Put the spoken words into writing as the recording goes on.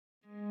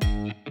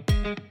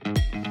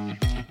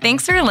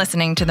Thanks for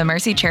listening to the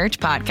Mercy Church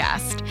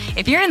podcast.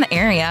 If you're in the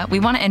area, we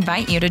want to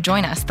invite you to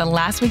join us the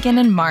last weekend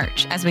in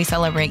March as we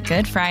celebrate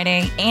Good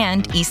Friday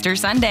and Easter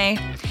Sunday.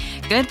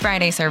 Good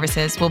Friday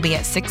services will be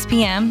at 6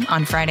 p.m.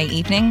 on Friday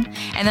evening,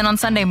 and then on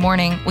Sunday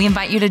morning, we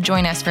invite you to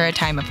join us for a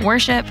time of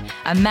worship,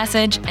 a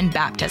message, and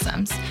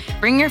baptisms.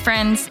 Bring your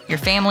friends, your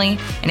family,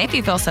 and if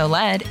you feel so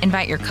led,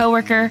 invite your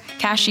coworker,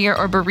 cashier,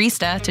 or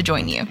barista to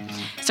join you.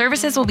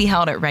 Services will be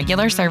held at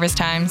regular service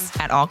times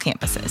at all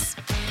campuses.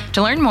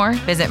 To learn more,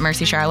 visit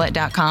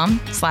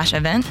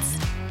mercycharlotte.com/events.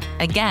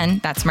 Again,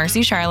 that's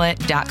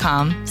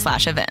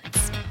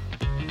mercycharlotte.com/events.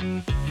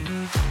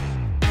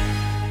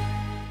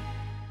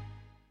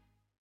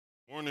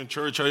 Morning,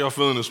 church. How y'all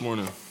feeling this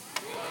morning?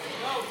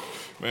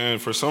 Man,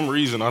 for some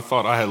reason, I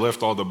thought I had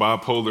left all the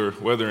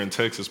bipolar weather in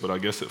Texas, but I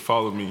guess it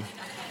followed me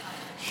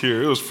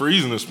here. It was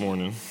freezing this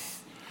morning,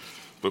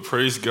 but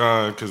praise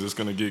God, because it's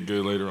going to get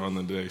good later on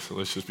in the day, so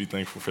let's just be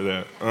thankful for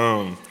that.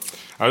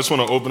 I just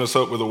want to open us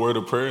up with a word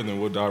of prayer, and then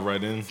we'll dive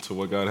right into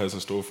what God has in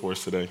store for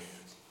us today.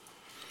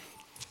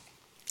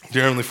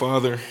 Dear Heavenly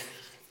Father,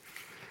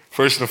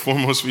 first and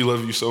foremost, we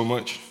love you so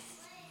much.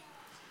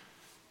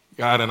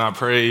 God, and I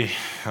pray,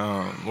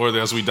 Lord,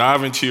 as we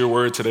dive into your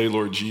word today,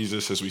 Lord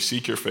Jesus, as we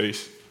seek your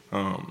face,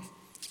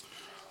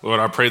 Lord,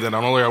 I pray that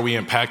not only are we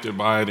impacted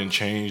by it and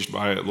changed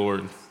by it,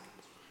 Lord,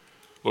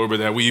 but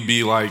that we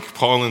be like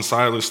Paul and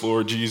Silas,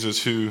 Lord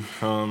Jesus, who,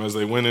 as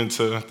they went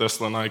into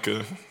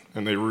Thessalonica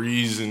and they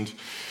reasoned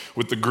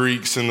with the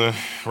Greeks and the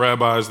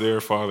rabbis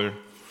there, Father,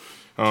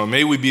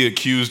 may we be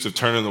accused of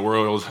turning the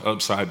world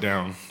upside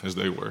down as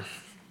they were.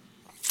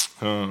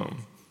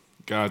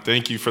 God,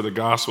 thank you for the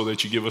gospel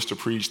that you give us to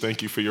preach.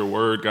 Thank you for your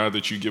word, God,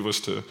 that you give us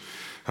to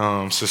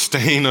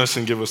sustain us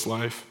and give us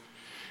life.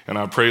 And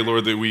I pray,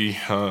 Lord, that we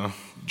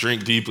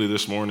drink deeply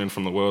this morning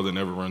from the well that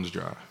never runs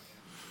dry.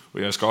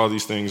 We ask all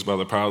these things by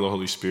the power of the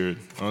Holy Spirit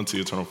unto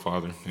the eternal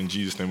Father. In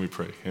Jesus' name we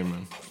pray.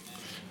 Amen.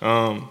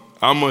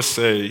 I must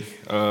say,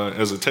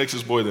 as a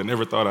Texas boy that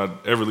never thought I'd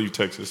ever leave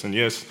Texas, and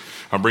yes,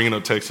 I'm bringing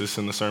up Texas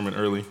in the sermon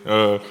early,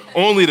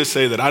 only to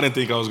say that I didn't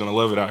think I was going to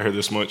love it out here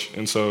this much.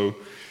 And so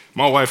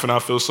my wife and I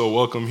feel so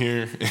welcome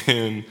here,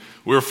 and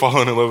we're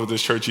falling in love with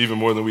this church even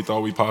more than we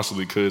thought we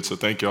possibly could. So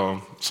thank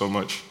y'all so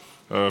much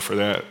for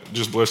that.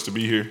 Just blessed to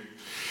be here.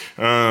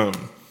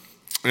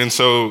 And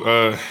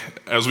so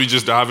as we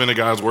just dive into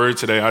God's word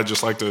today, I'd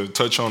just like to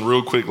touch on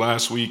real quick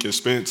last week as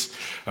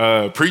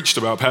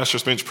Pastor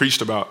Spence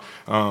preached about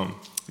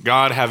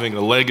God having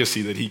a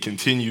legacy that he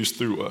continues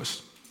through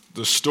us.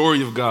 The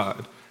story of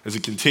God as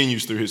it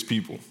continues through his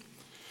people.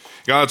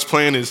 God's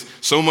plan is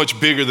so much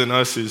bigger than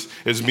us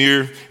as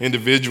mere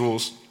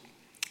individuals,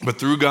 but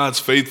through God's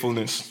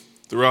faithfulness,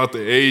 throughout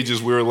the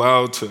ages, we're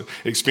allowed to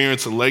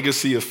experience a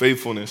legacy of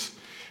faithfulness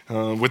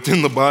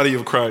within the body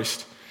of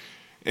Christ.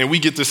 And we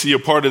get to see a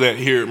part of that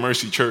here at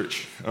Mercy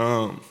Church.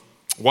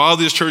 While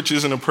this church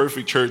isn't a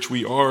perfect church,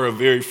 we are a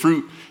very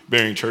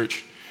fruit-bearing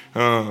church.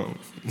 And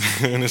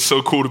it's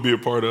so cool to be a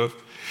part of.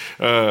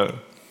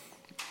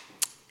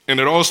 And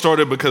it all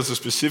started because a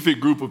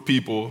specific group of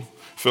people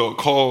felt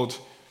called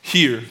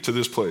here to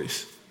this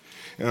place.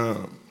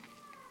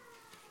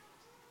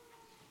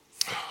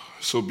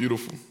 So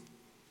beautiful.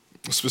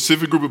 A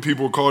specific group of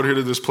people were called here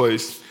to this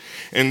place.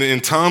 And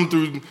then time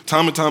and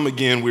time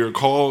again, we are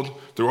called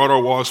throughout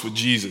our walks with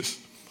Jesus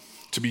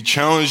to be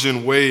challenged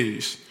in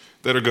ways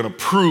that are going to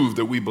prove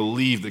that we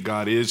believe that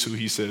God is who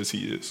he says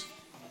he is.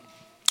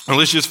 And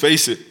let's just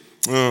face it,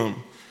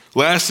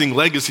 lasting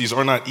legacies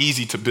are not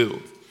easy to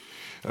build.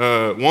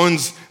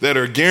 Ones that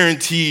are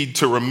guaranteed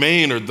to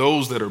remain are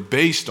those that are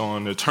based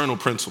on eternal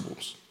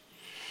principles,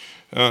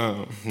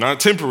 not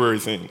temporary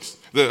things.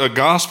 A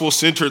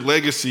gospel-centered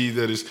legacy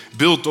that is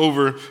built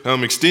over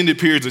extended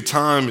periods of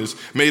time is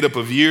made up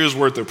of years'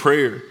 worth of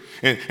prayer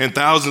and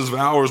thousands of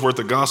hours worth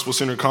of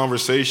gospel-centered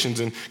conversations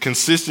and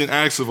consistent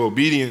acts of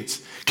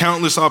obedience,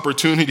 countless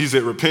opportunities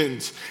at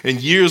repentance,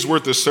 and years'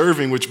 worth of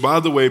serving, which, by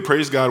the way,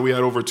 praise God, we had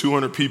over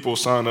 200 people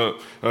sign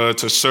up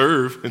to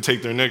serve and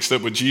take their next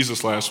step with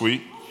Jesus last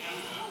week.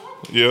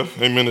 Yeah,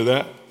 amen to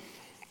that.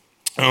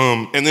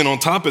 And then on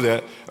top of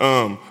that,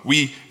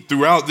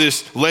 throughout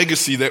this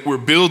legacy that we're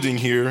building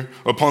here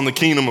upon the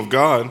kingdom of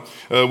God,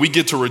 we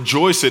get to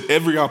rejoice at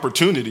every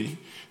opportunity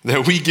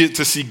that we get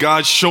to see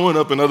God showing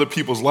up in other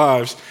people's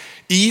lives,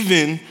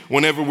 even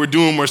whenever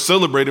we're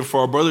celebrating for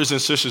our brothers and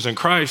sisters in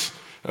Christ,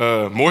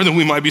 more than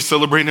we might be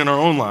celebrating in our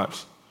own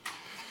lives.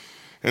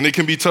 And it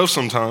can be tough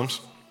sometimes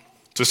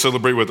to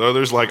celebrate with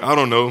others. Like, I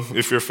don't know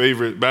if your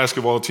favorite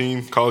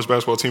college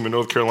basketball team in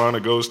North Carolina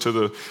goes to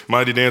the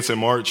Mighty Dance in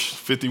March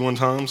 51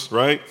 times,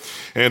 right?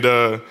 And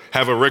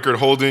have a record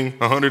holding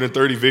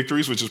 130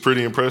 victories, which is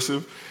pretty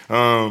impressive,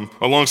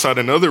 alongside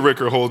another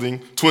record holding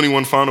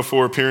 21 Final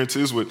Four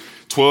appearances with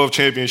 12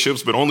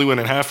 championships, but only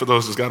winning half of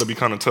those has got to be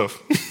kind of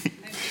tough.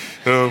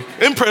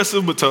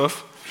 Impressive, but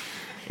tough.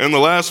 And the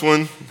last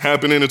one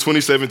happened in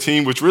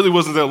 2017, which really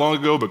wasn't that long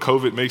ago, but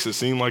COVID makes it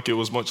seem like it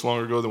was much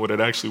longer ago than what it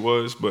actually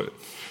was. But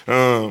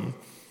I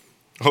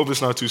hope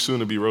it's not too soon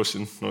to be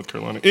roasting North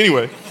Carolina.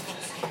 Anyway,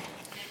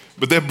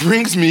 But that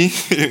brings me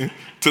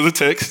to the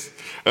text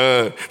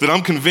that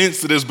I'm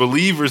convinced that as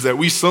believers that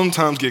we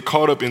sometimes get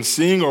caught up in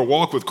seeing our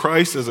walk with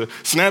Christ as a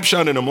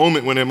snapshot in a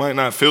moment when it might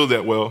not feel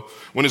that well,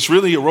 when it's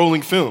really a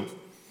rolling film.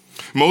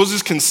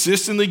 Moses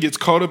consistently gets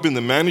caught up in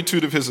the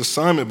magnitude of his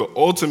assignment, but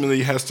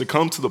ultimately has to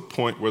come to the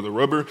point where the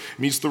rubber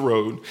meets the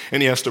road,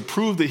 and he has to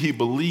prove that he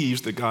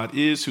believes that God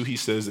is who he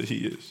says that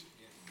he is.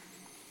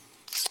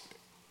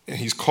 And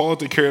he's called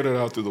to carry that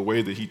out through the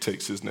way that he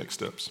takes his next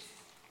steps.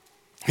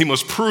 He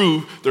must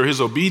prove through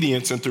his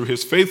obedience and through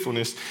his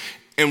faithfulness,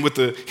 and with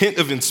a hint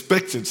of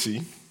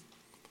expectancy,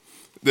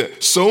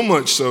 that so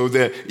much so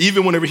that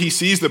even whenever he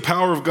sees the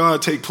power of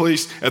God take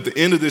place at the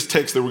end of this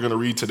text that we're going to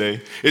read today,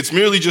 it's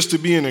merely just to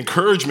be an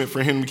encouragement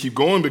for him to keep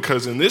going,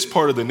 because in this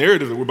part of the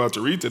narrative that we're about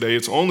to read today,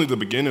 it's only the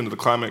beginning of the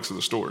climax of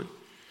the story.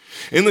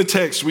 In the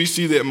text, we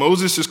see that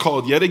Moses is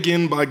called yet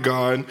again by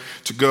God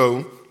to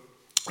go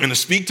and to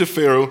speak to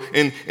Pharaoh,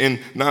 and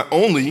not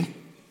only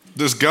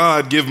does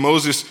God give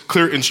Moses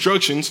clear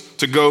instructions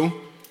to go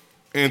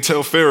and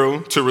tell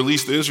Pharaoh to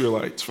release the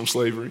Israelites from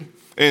slavery,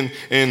 and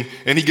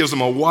he gives them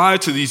a why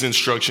to these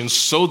instructions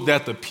so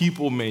that the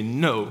people may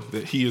know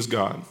that he is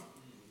God.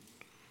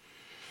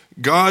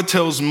 God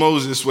tells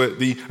Moses what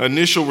the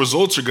initial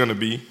results are going to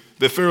be,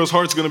 that Pharaoh's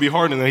heart's going to be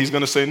hardened and that he's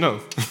going to say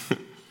no.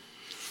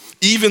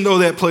 Even though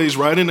that plays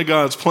right into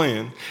God's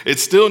plan,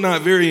 it's not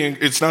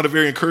a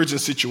very encouraging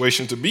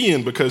situation to be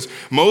in, because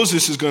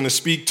Moses is going to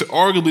speak to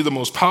arguably the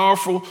most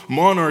powerful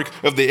monarch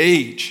of the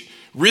age,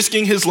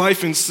 risking his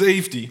life and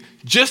safety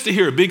just to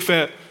hear a big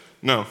fat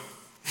no.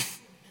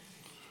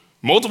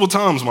 Multiple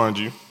times, mind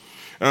you.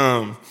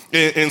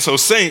 And so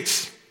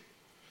saints,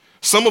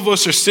 some of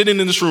us are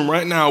sitting in this room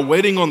right now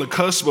waiting on the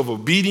cusp of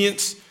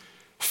obedience,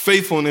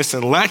 faithfulness,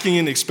 and lacking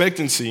in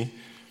expectancy.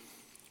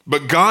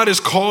 But God has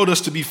called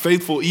us to be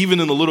faithful even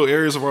in the little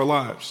areas of our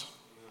lives.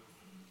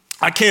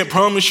 I can't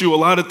promise you a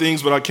lot of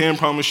things, but I can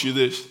promise you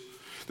this,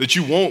 that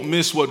you won't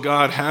miss what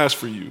God has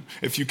for you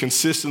if you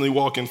consistently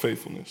walk in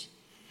faithfulness.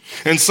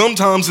 And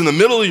sometimes in the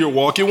middle of your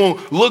walk, it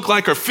won't look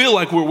like or feel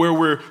like we're where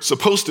we're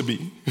supposed to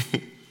be.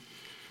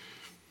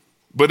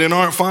 But in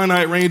our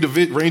finite range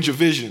of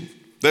vision,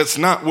 that's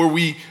where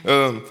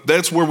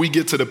we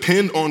get to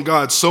depend on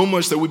God so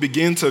much that we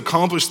begin to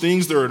accomplish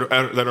things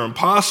that are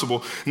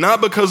impossible,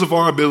 not because of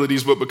our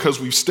abilities, but because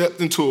we've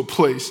stepped into a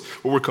place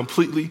where we're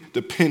completely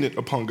dependent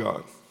upon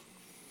God.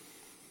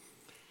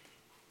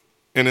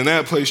 And in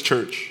that place,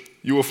 church,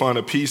 you will find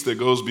a peace that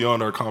goes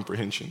beyond our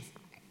comprehension.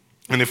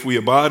 And if we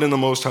abide in the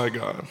Most High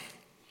God,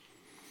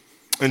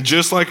 and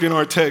just like in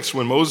our text,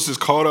 when Moses is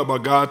called up by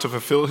God to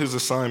fulfill his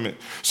assignment,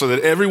 so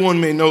that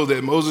everyone may know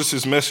that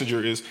Moses'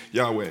 messenger is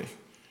Yahweh.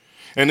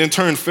 And in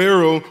turn,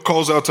 Pharaoh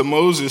calls out to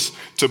Moses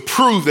to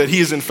prove that he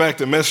is in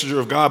fact a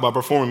messenger of God by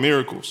performing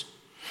miracles.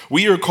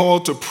 We are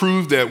called to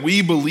prove that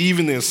we believe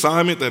in the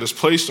assignment that is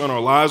placed on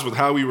our lives with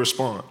how we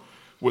respond,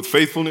 with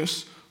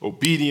faithfulness,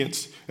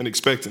 obedience, and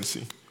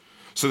expectancy,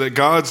 so that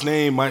God's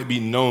name might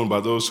be known by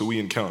those who we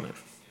encounter.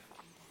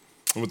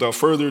 And without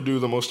further ado,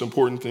 the most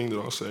important thing that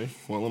I'll say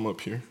while I'm up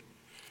here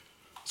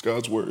is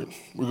God's word.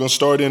 We're going to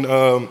start in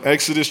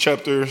Exodus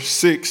chapter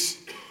 6,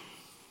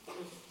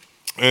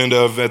 and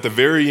at the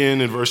very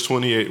end in verse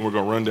 28, and we're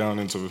going to run down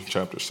into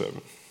chapter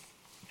 7.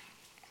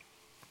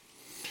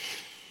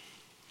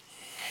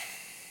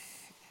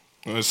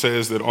 And it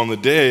says that on the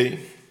day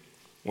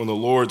when the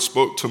Lord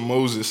spoke to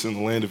Moses in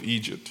the land of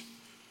Egypt,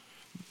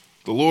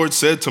 the Lord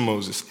said to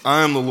Moses,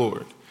 I am the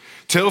Lord.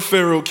 Tell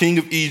Pharaoh, king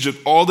of Egypt,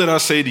 all that I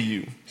say to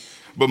you.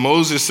 But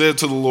Moses said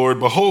to the Lord,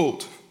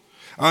 behold,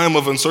 I am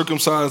of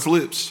uncircumcised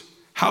lips.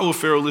 How will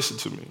Pharaoh listen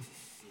to me?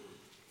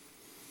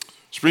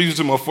 Speaking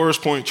to my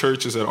first point,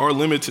 church, is that our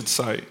limited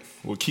sight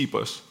will keep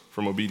us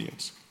from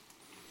obedience.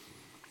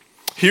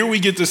 Here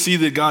we get to see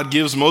that God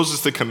gives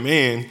Moses the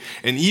command,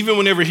 and even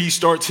whenever he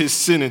starts his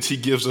sentence, he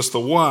gives us the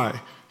why,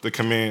 the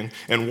command,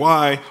 and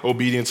why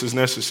obedience is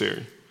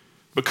necessary.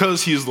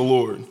 Because he is the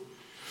Lord.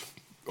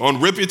 On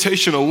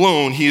reputation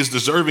alone, he is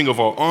deserving of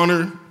our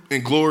honor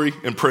and glory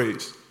and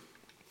praise.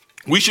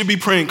 We should be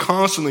praying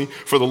constantly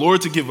for the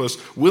Lord to give us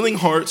willing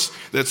hearts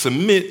that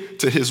submit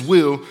to his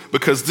will,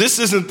 because this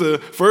isn't the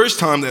first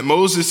time that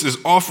Moses is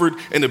offered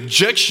an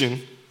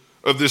objection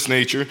of this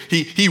nature.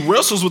 He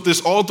wrestles with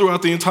this all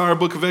throughout the entire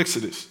book of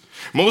Exodus.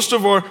 Most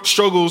of our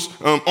struggles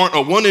aren't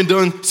a one and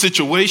done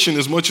situation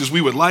as much as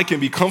we would like and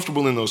be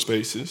comfortable in those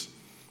spaces.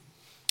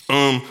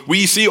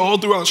 We see all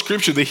throughout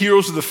Scripture the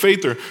heroes of the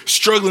faith are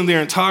struggling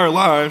their entire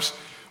lives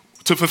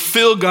to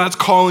fulfill God's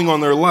calling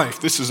on their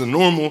life. This is a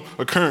normal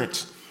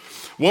occurrence.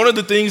 One of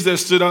the things that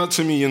stood out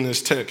to me in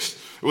this text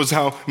was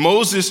how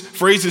Moses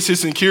phrases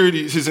his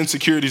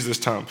insecurities this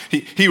time.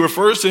 He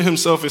refers to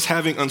himself as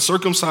having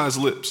uncircumcised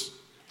lips.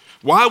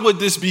 Why would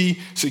this be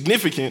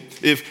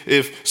significant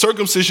if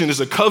circumcision is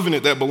a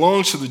covenant that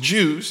belongs to the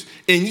Jews,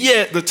 and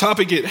yet the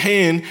topic at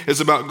hand is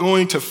about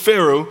going to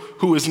Pharaoh,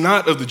 who is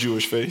not of the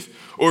Jewish faith,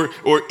 or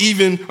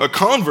even a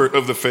convert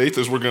of the faith,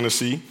 as we're going to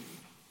see,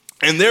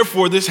 And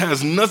therefore, this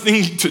has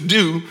nothing to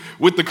do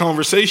with the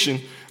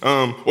conversation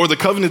or the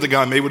covenant that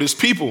God made with his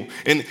people.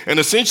 And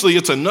essentially,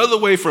 it's another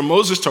way for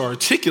Moses to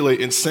articulate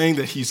in saying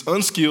that he's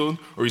unskilled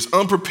or he's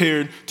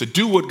unprepared to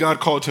do what God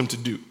called him to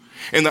do.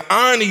 And the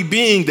irony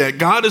being that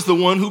God is the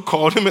one who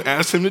called him and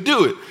asked him to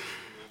do it.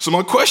 So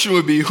my question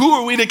would be, who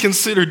are we to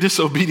consider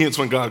disobedience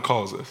when God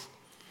calls us?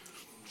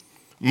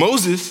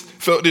 Moses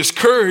felt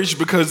discouraged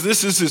because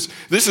this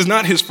is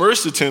not his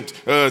first attempt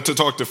to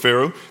talk to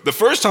Pharaoh. The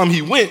first time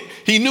he went,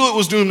 he knew it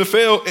was doomed to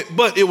fail,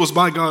 but it was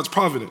by God's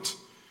providence.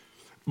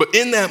 But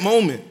in that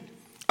moment,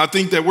 I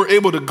think that we're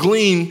able to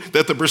glean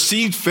that the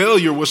perceived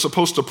failure was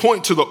supposed to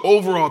point to the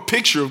overall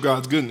picture of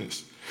God's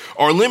goodness.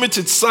 Our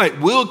limited sight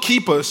will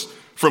keep us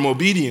from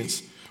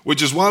obedience,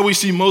 which is why we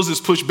see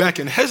Moses push back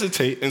and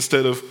hesitate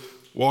instead of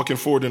walking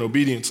forward in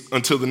obedience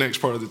until the next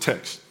part of the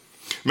text.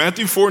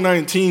 Matthew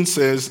 4:19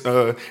 says,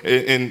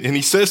 and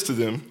he says to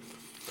them,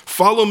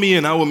 "Follow me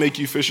and I will make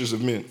you fishers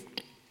of men."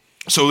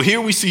 So here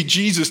we see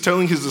Jesus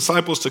telling his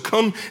disciples to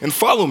come and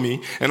follow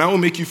me and I will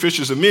make you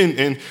fishers of men.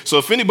 And so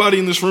if anybody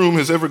in this room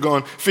has ever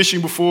gone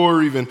fishing before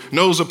or even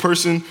knows a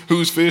person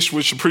who's fished,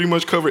 which should pretty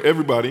much cover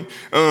everybody,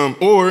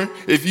 or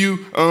if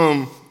you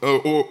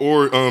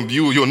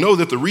you'll know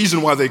that the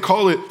reason why they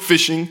call it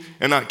fishing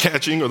and not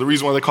catching, or the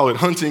reason why they call it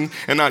hunting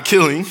and not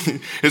killing,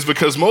 is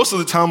because most of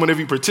the time whenever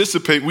you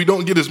participate, we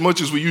don't get as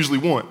much as we usually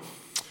want.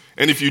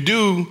 And if you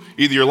do,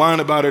 either you're lying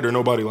about it or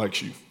nobody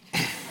likes you.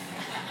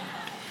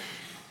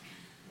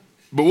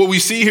 But what we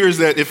see here is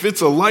that if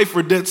it's a life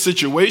or death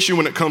situation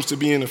when it comes to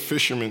being a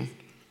fisherman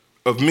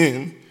of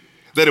men,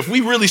 that if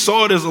we really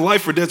saw it as a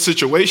life or death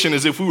situation,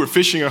 as if we were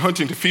fishing or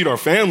hunting to feed our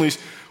families,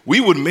 we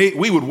would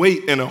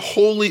wait in a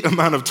holy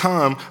amount of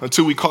time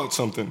until we caught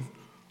something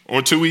or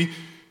until we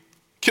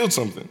killed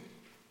something.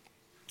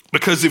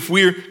 Because if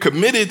we're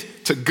committed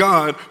to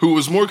God who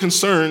was more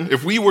concerned,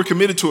 if we were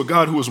committed to a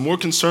God who was more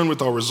concerned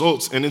with our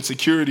results and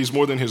insecurities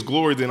more than his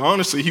glory, then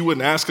honestly, he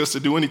wouldn't ask us to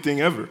do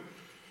anything ever.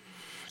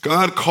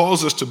 God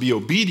calls us to be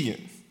obedient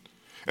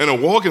and to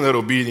walk in that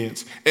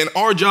obedience. And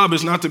our job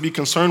is not to be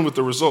concerned with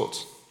the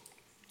results.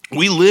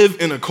 We live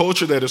in a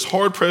culture that is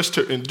hard-pressed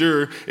to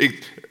endure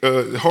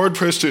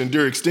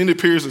extended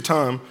periods of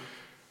time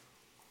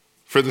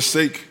for the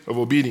sake of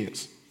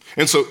obedience.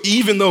 And so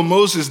even though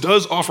Moses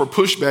does offer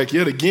pushback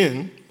yet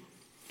again,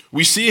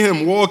 we see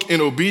him walk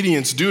in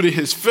obedience due to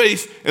his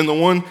faith in the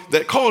one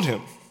that called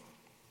him.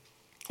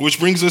 Which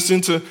brings us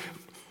into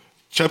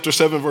chapter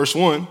 7, verse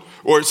 1,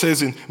 or it says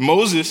the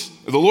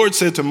Lord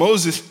said to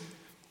Moses,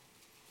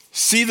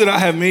 "See that I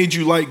have made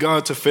you like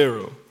God to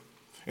Pharaoh,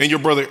 and your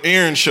brother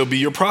Aaron shall be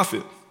your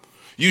prophet.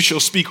 You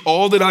shall speak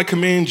all that I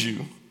command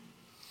you,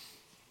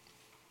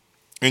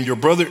 and your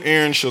brother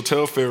Aaron shall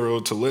tell Pharaoh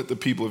to let the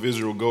people of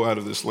Israel go out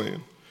of this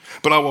land.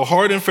 But I will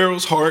harden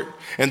Pharaoh's heart,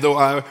 and though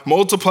I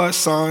multiply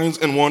signs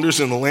and wonders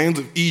in the land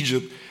of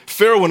Egypt,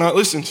 Pharaoh will not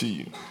listen to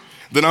you.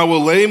 Then I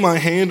will lay my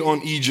hand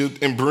on Egypt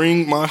and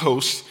bring my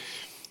hosts,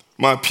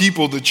 my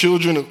people, the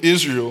children of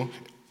Israel,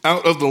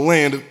 out of the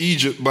land of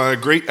Egypt by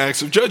great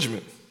acts of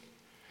judgment.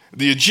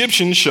 The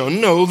Egyptians shall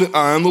know that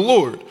I am the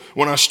Lord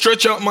when I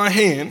stretch out my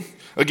hand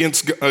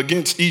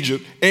against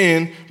Egypt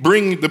and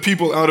bring the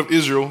people out of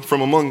Israel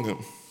from among them."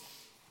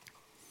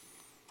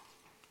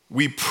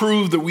 We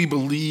prove that we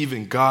believe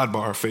in God by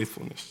our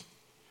faithfulness.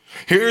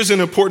 Here is an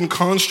important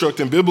construct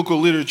in biblical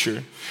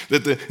literature,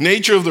 that the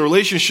nature of the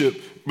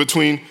relationship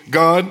between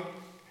God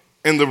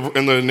and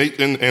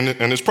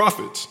his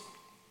prophets,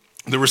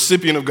 the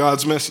recipient of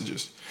God's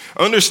messages.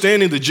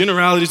 Understanding the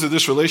generalities of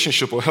this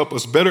relationship will help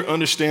us better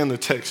understand the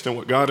text and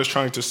what God is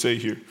trying to say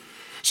here.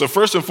 So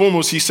first and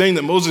foremost, he's saying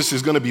that Moses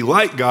is going to be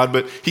like God,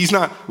 but he's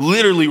not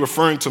literally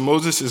referring to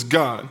Moses as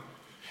God.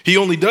 He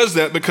only does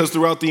that because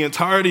throughout the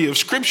entirety of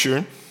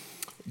Scripture,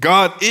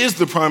 God is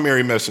the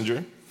primary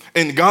messenger,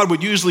 and God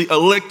would usually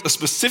elect a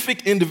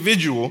specific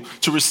individual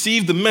to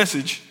receive the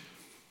message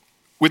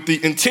with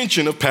the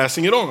intention of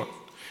passing it on.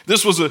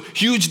 This was a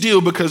huge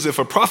deal because if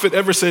a prophet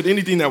ever said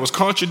anything that was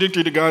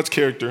contradictory to God's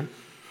character,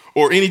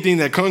 or anything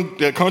that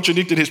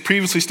contradicted his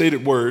previously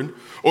stated word,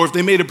 or if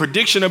they made a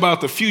prediction about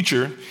the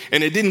future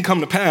and it didn't come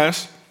to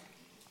pass,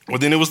 well,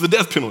 then it was the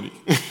death penalty.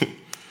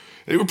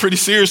 They were pretty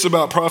serious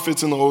about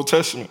prophets in the Old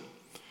Testament.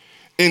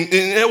 And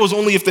that was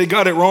only if they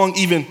got it wrong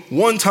even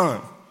one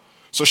time.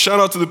 So shout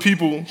out to the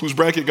people whose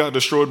bracket got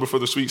destroyed before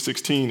the Sweet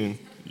 16 and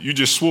you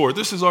just swore,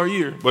 this is our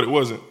year, but it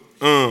wasn't.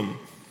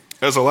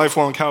 As a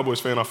lifelong Cowboys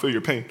fan, I feel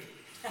your pain.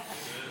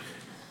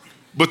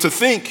 But to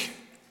think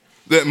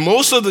that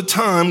most of the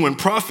time when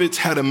prophets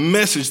had a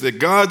message that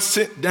God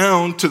sent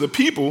down to the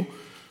people,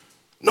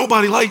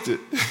 nobody liked it.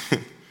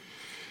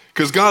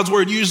 Because God's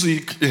word usually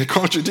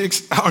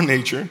contradicts our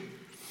nature.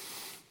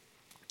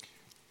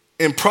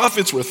 And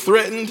prophets were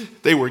threatened,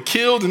 they were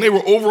killed, and they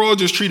were overall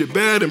just treated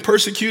bad and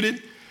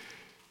persecuted.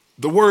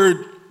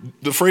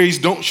 The phrase,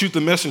 "don't shoot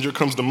the messenger,"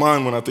 comes to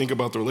mind when I think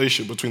about the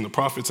relationship between the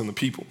prophets and the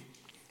people.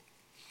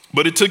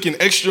 But it took an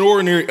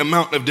extraordinary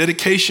amount of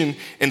dedication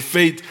and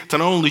faith to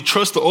not only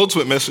trust the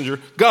ultimate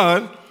messenger,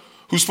 God,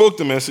 who spoke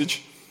the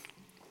message,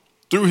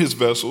 through his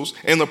vessels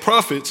and the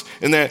prophets,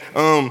 and that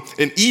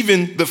and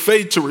even the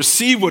faith to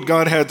receive what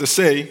God had to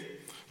say,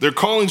 their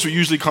callings were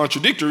usually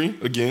contradictory,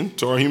 again,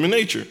 to our human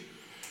nature.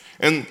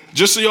 And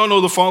just so y'all know,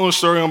 the following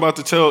story I'm about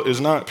to tell is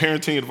not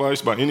parenting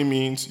advice by any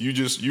means.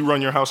 You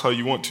run your house how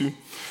you want to.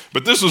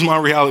 But this was my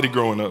reality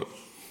growing up.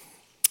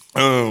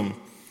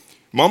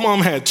 My mom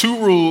had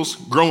 2 rules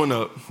growing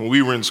up when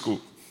we were in school,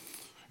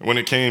 when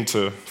it came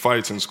to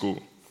fights in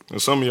school.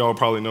 And some of y'all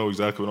probably know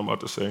exactly what I'm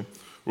about to say.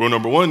 Rule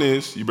number 1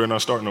 is you better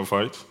not start no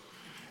fights.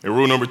 And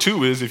rule number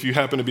 2 is if you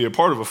happen to be a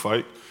part of a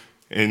fight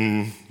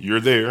and you're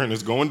there and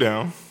it's going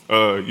down,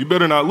 you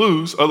better not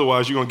lose,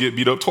 otherwise you're going to get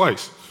beat up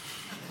twice.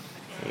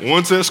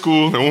 Once at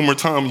school and one more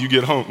time when you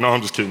get home. No,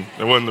 I'm just kidding.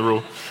 That wasn't the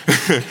rule.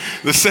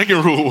 The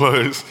second rule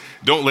was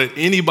don't let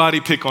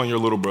anybody pick on your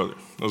little brother.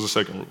 That was the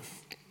second rule.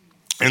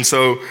 And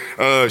so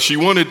she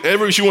wanted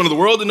the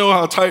world to know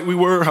how tight we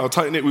were, how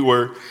tight-knit we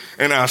were.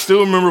 And I still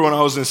remember when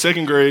I was in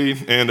 2nd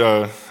grade, and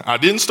I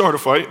didn't start a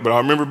fight, but I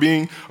remember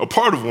being a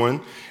part of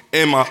one.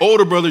 And my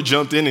older brother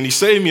jumped in, and he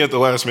saved me at the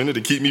last minute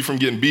to keep me from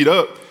getting beat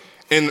up.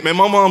 And my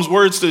mom's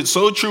words stood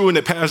so true and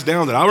it passed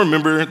down that I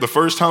remember the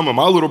first time when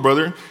my little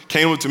brother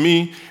came up to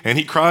me, and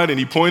he cried, and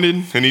he pointed,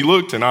 and he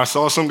looked, and I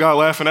saw some guy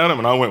laughing at him,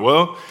 and I went,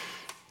 well,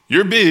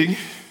 you're big,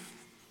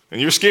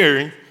 and you're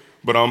scary,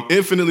 but I'm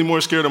infinitely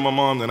more scared of my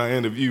mom than I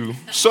am of you.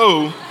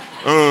 So,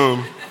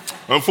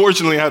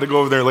 unfortunately, I had to go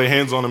over there and lay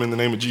hands on him in the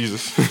name of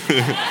Jesus.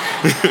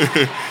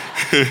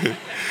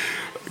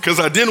 Because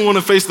I didn't want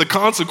to face the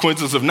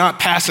consequences of not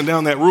passing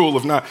down that rule,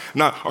 of not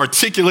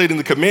articulating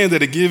the command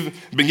that had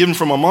been given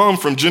from my mom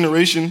from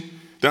generation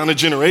down to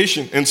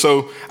generation. And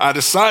so I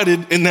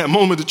decided in that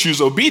moment to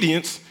choose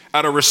obedience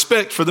out of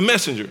respect for the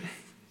messenger.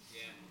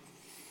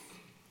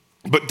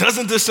 But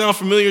doesn't this sound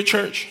familiar,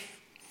 church?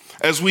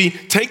 As we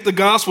take the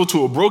gospel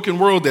to a broken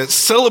world that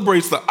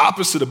celebrates the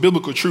opposite of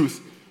biblical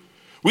truth,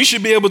 we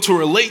should be able to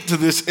relate to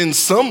this in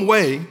some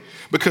way,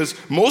 because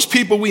most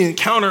people we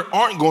encounter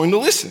aren't going to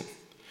listen.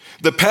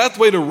 The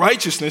pathway to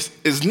righteousness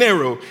is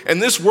narrow,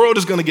 and this world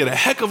is going to get a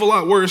heck of a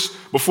lot worse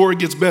before it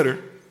gets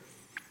better.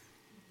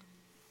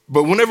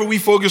 But whenever we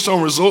focus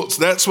on results,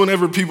 that's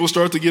whenever people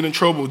start to get in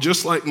trouble.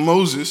 Just like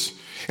Moses,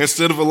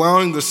 instead of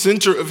allowing the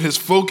center of his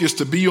focus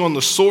to be on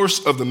the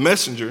source of the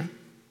messenger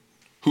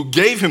who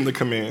gave him the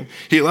command,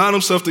 he allowed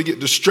himself to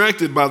get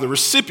distracted by the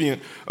recipient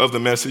of the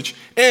message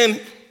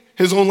and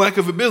his own lack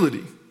of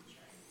ability.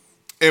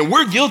 And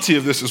we're guilty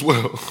of this as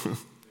well.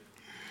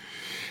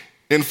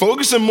 And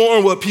focusing more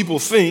on what people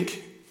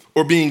think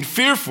or being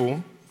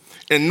fearful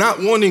and not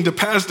wanting to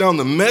pass down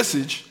the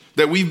message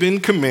that we've been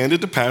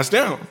commanded to pass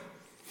down.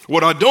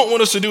 What I don't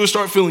want us to do is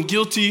start feeling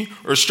guilty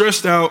or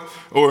stressed out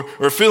or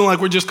feeling like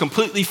we're just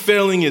completely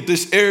failing at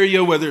this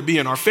area, whether it be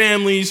in our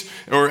families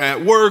or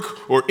at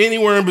work or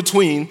anywhere in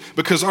between,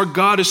 because our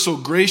God is so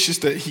gracious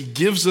that he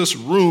gives us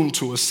room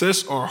to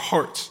assess our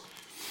hearts.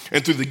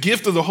 And through the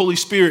gift of the Holy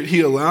Spirit,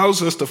 he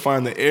allows us to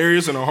find the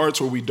areas in our hearts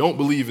where we don't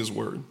believe his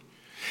word.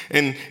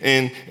 And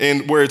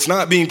where it's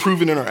not being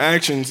proven in our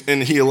actions,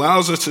 and he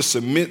allows us to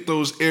submit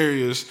those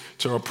areas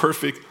to our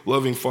perfect,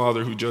 loving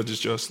Father who judges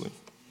justly.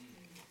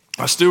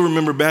 I still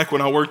remember back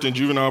when I worked in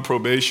juvenile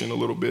probation a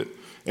little bit,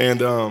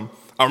 and I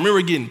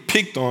remember getting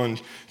picked on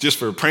just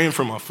for praying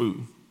for my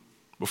food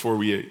before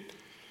we ate.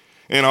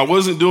 And I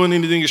wasn't doing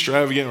anything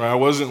extravagant, or I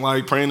wasn't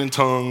like praying in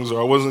tongues, or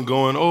I wasn't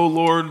going, oh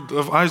Lord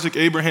of Isaac,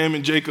 Abraham,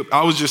 and Jacob.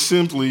 I was just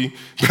simply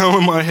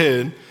bowing my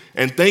head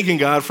and thanking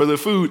God for the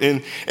food.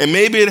 And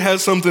maybe it had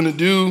something to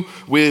do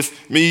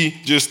with me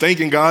just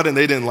thanking God and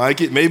they didn't like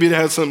it. Maybe it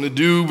had something to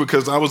do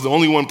because I was the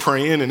only one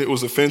praying and it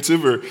was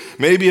offensive. Or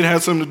maybe it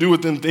had something to do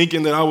with them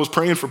thinking that I was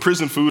praying for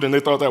prison food and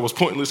they thought that was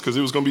pointless because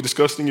it was going to be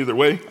disgusting either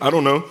way. I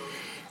don't know.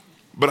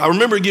 But I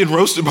remember getting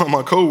roasted by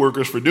my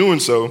coworkers for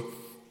doing so.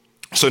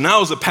 So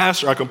now as a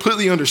pastor, I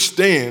completely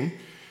understand,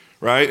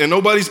 right? And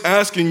nobody's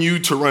asking you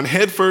to run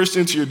headfirst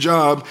into your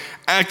job,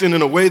 acting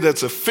in a way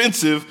that's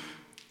offensive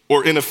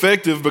or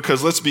ineffective,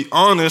 because let's be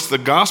honest, the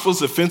gospel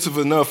is offensive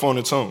enough on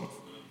its own.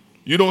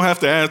 You don't have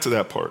to add to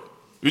that part.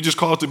 You're just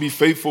called to be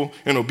faithful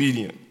and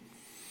obedient.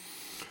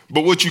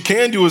 But what you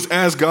can do is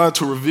ask God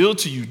to reveal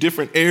to you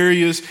different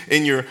areas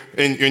in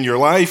your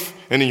life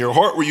and in your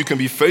heart where you can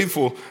be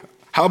faithful.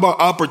 How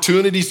about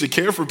opportunities to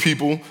care for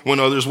people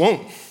when others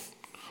won't?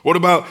 What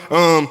about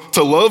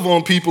to love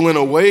on people in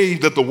a way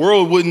that the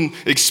world wouldn't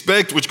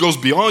expect, which goes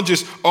beyond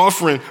just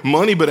offering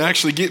money, but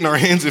actually getting our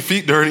hands and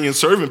feet dirty and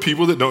serving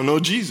people that don't know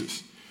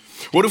Jesus?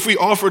 What if we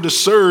offer to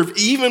serve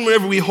even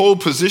whenever we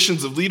hold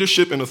positions of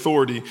leadership and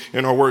authority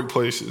in our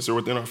workplaces or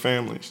within our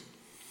families?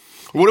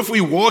 What if we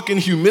walk in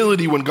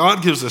humility when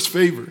God gives us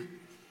favor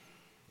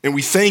and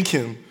we thank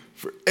him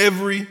for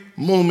every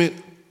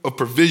moment of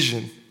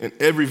provision and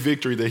every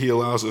victory that he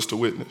allows us to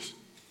witness?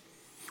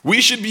 We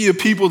should be a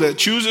people that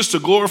chooses to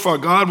glorify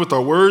God with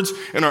our words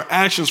and our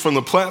actions from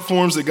the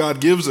platforms that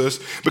God gives us,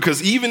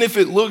 because even if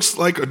it looks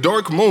like a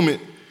dark moment,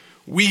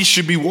 we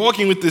should be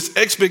walking with this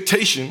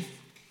expectation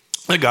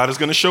that God is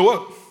going to show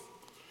up.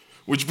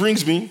 Which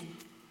brings me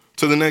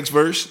to the next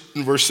verse,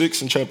 in verse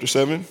 6 in chapter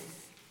 7.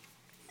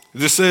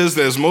 This says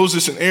that as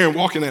Moses and Aaron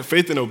walk in that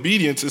faith and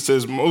obedience, it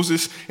says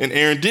Moses and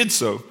Aaron did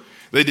so.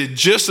 They did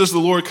just as the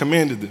Lord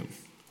commanded them.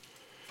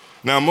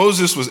 Now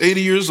Moses was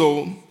 80 years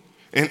old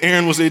and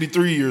Aaron was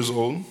 83 years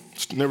old.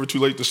 It's never too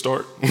late to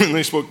start when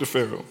they spoke to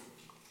Pharaoh.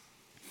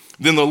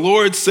 Then the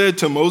Lord said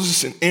to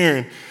Moses and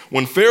Aaron,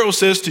 when Pharaoh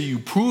says to you,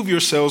 prove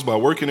yourselves by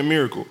working a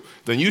miracle,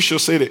 then you shall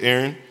say to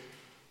Aaron,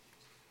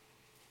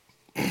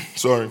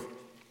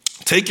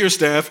 take your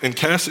staff and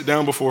cast it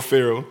down before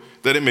Pharaoh,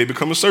 that it may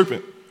become a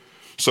serpent.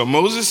 So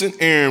Moses and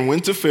Aaron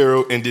went to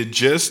Pharaoh and did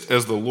just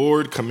as the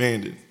Lord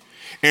commanded.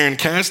 Aaron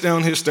cast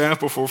down his staff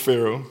before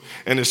Pharaoh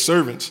and his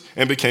servants,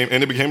 and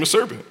it became a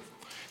serpent.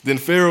 Then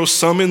Pharaoh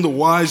summoned the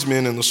wise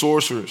men and the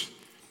sorcerers,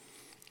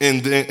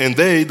 and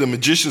they, the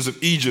magicians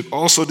of Egypt,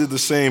 also did the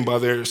same by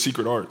their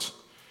secret arts.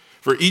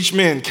 For each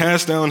man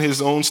cast down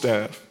his own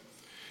staff,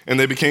 and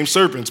they became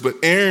serpents. But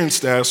Aaron's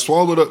staff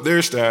swallowed up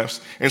their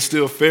staffs, and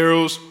still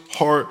Pharaoh's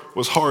heart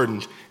was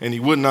hardened, and he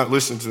would not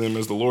listen to them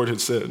as the Lord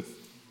had said.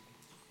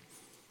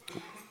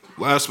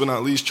 Last but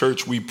not least,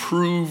 church, we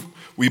prove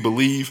we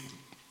believe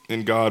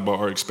in God by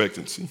our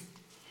expectancy.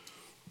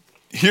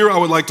 Here I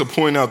would like to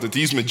point out that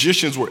these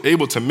magicians were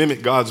able to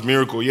mimic God's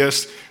miracle.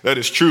 Yes, that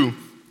is true.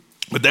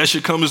 But that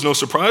should come as no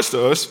surprise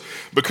to us,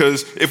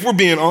 because if we're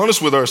being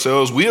honest with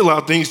ourselves, we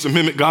allow things to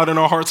mimic God in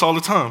our hearts all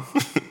the time.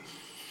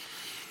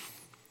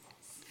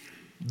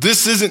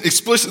 This isn't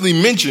explicitly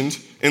mentioned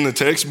in the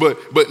text,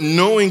 but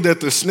knowing that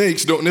the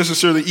snakes don't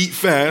necessarily eat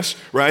fast,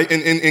 right?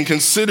 And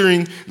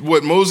considering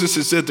what Moses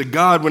had said to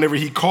God whenever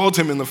he called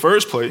him in the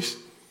first place,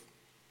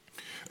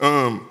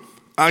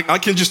 I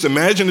can just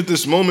imagine at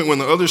this moment when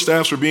the other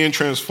staffs were being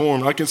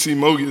transformed, I can see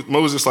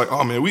Moses like,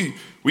 oh man,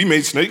 we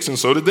made snakes and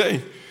so did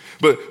they.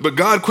 But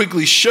God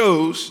quickly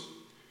shows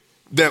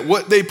that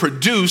what they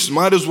produced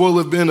might as well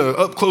have been an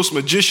up-close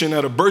magician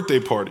at a birthday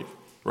party.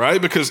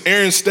 Right? Because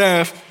Aaron's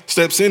staff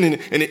steps in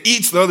and it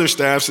eats the other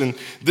staffs. And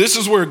this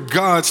is where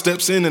God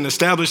steps in and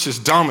establishes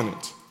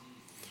dominance.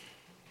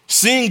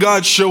 Seeing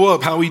God show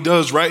up how he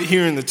does right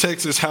here in the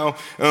text is how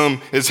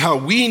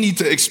we need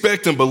to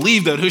expect and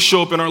believe that he'll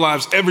show up in our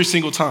lives every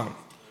single time.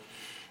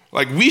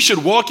 Like we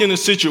should walk into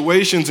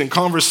situations and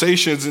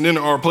conversations and in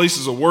our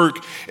places of work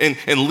and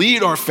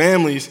lead our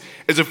families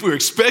as if we're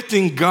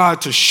expecting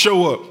God to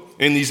show up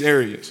in these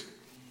areas.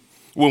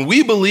 When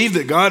we believe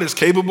that God is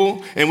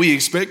capable and we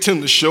expect him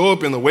to show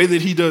up in the way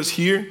that he does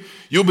here,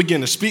 you'll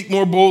begin to speak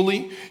more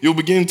boldly. You'll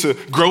begin to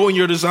grow in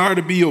your desire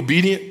to be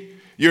obedient.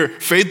 Your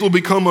faith will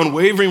become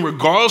unwavering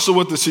regardless of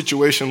what the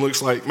situation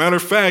looks like. Matter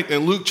of fact,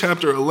 in Luke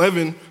chapter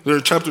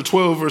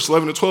 12, verse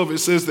 11 to 12, it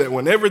says that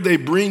whenever they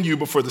bring you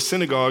before the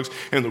synagogues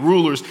and the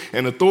rulers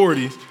and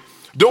authorities,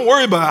 don't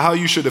worry about how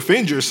you should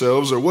defend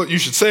yourselves or what you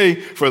should say,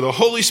 for the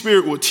Holy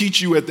Spirit will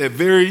teach you at that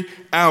very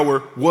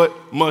hour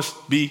what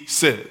must be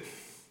said.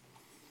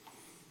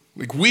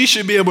 Like we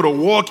should be able to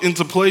walk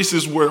into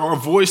places where our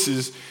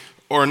voices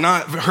are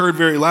not heard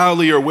very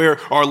loudly or where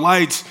our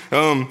lights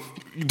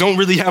don't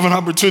really have an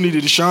opportunity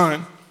to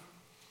shine.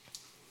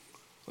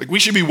 Like we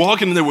should be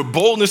walking in there with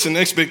boldness and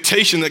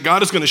expectation that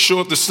God is going to show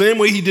up the same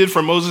way he did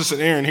for Moses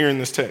and Aaron here in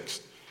this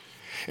text.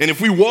 And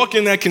if we walk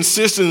in that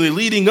consistently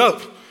leading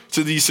up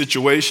to these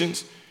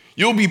situations,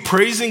 you'll be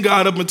praising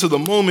God up until the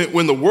moment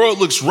when the world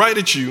looks right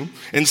at you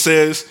and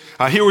says,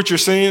 I hear what you're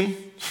saying.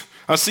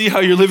 I see how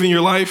you're living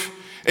your life.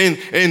 And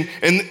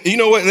you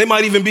know what? And they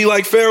might even be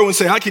like Pharaoh and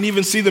say, I can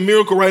even see the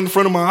miracle right in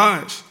front of my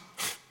eyes.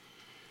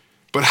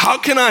 But how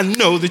can I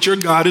know that your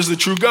God is the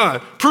true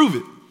God? Prove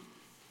it.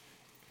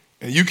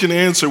 And you can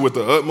answer with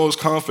the utmost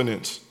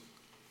confidence.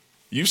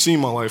 You've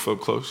seen my life up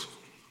close.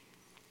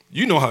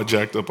 You know how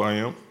jacked up I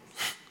am.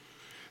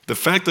 The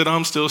fact that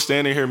I'm still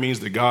standing here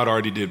means that God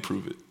already did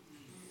prove it.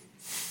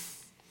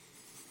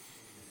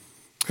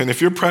 And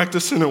if you're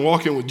practicing and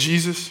walking with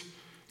Jesus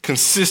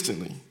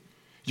consistently,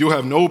 you'll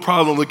have no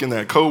problem looking at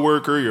that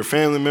coworker, your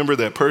family member,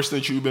 that person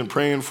that you've been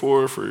praying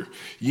for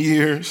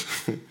years,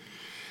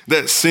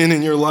 that sin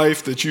in your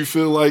life that you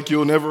feel like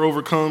you'll never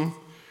overcome,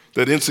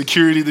 that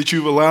insecurity that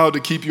you've allowed to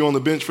keep you on the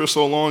bench for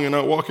so long and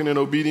not walking in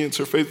obedience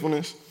or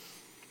faithfulness.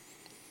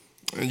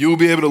 And you'll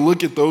be able to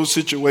look at those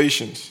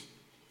situations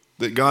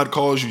that God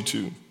calls you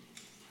to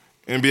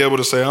and be able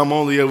to say, I'm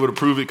only able to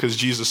prove it because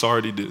Jesus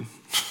already did.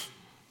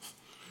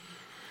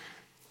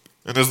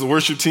 And as the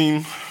worship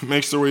team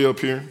makes their way up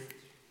here,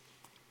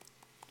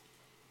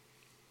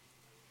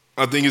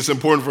 I think it's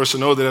important for us to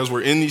know that as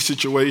we're in these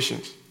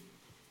situations,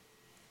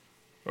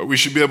 we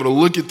should be able to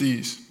look at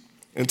these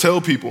and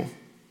tell people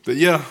that,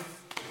 yeah,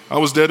 I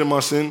was dead in my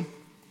sin.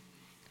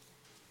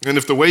 And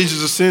if the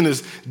wages of sin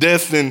is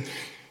death, and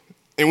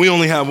we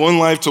only have one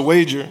life to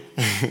wager,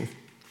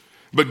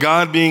 but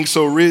God being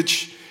so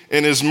rich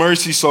in his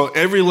mercy saw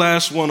every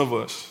last one of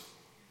us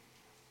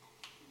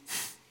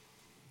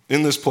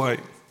in this plight.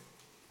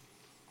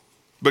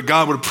 But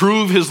God would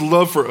prove his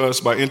love for us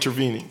by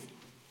intervening.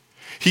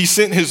 He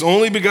sent his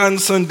only begotten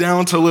son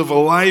down to live a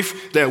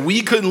life that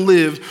we couldn't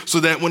live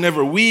so that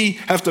whenever we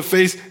have to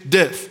face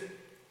death,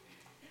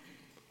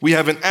 we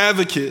have an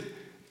advocate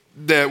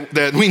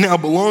that we now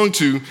belong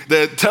to,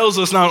 that tells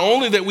us not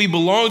only that we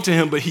belong to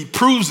him, but he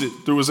proves it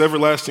through his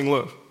everlasting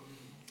love.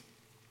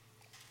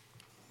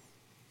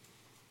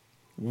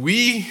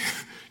 We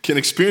can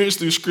experience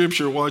through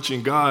Scripture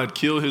watching God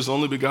kill his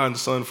only begotten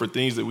son for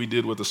things that we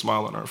did with a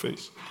smile on our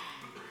face,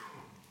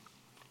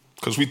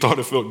 because we thought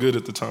it felt good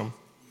at the time.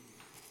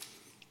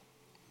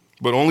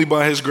 But only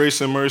by his grace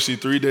and mercy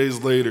 3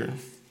 days later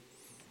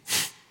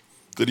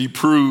did he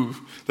prove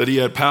that he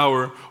had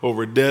power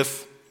over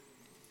death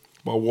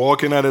by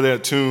walking out of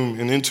that tomb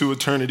and into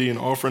eternity and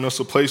offering us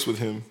a place with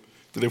him,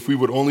 that if we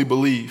would only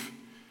believe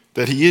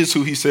that he is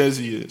who he says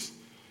he is,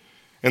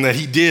 and that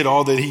he did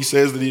all that he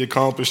says that he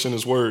accomplished in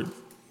his word,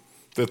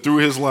 that through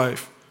his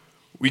life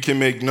we can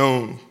make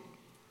known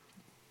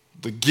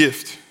the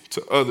gift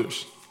to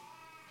others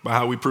by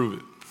how we prove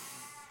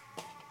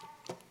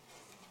it.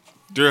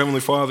 Dear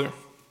Heavenly Father,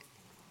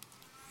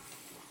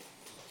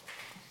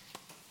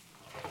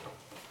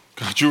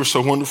 God, you are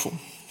so wonderful.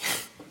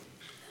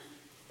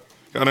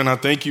 God, and I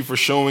thank you for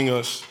showing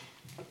us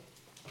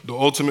the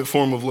ultimate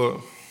form of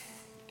love.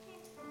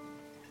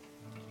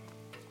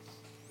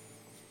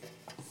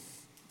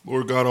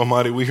 Lord God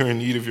Almighty, we are in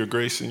need of your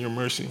grace and your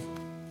mercy.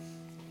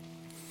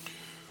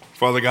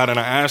 Father God, and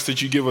I ask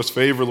that you give us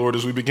favor, Lord,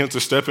 as we begin to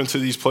step into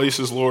these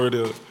places, Lord,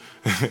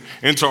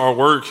 into our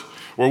work,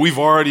 where we've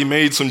already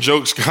made some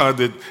jokes, God,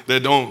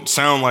 that don't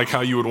sound like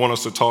how you would want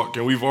us to talk.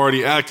 And we've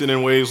already acted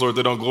in ways, Lord,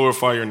 that don't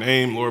glorify your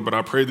name, Lord, but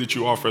I pray that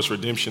you offer us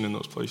redemption in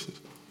those places.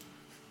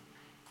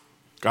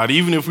 God,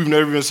 even if we've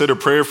never even said a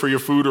prayer for your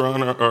food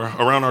around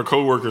our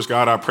coworkers,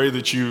 God, I pray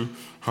that you,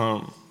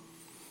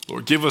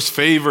 Lord, give us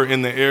favor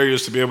in the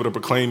areas to be able to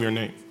proclaim your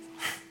name.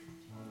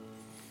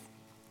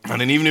 And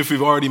then even if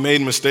we've already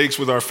made mistakes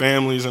with our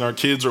families and our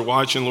kids are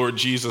watching, Lord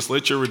Jesus,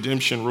 let your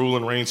redemption rule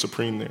and reign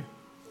supreme there.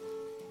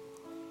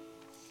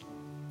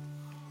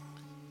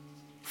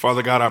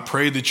 Father God, I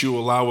pray that you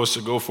allow us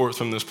to go forth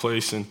from this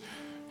place and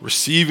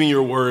receiving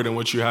your word and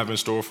what you have in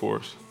store for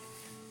us.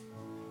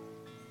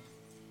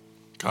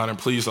 God, and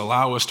please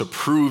allow us to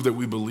prove that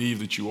we believe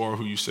that you are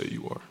who you say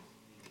you are,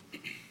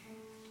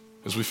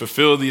 as we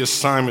fulfill the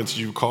assignments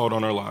you've called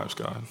on our lives,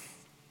 God,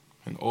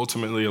 and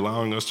ultimately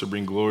allowing us to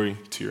bring glory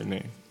to your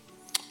name.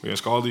 We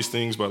ask all these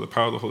things by the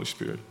power of the Holy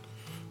Spirit,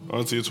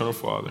 unto the eternal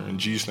Father. In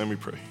Jesus' name we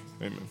pray.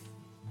 Amen.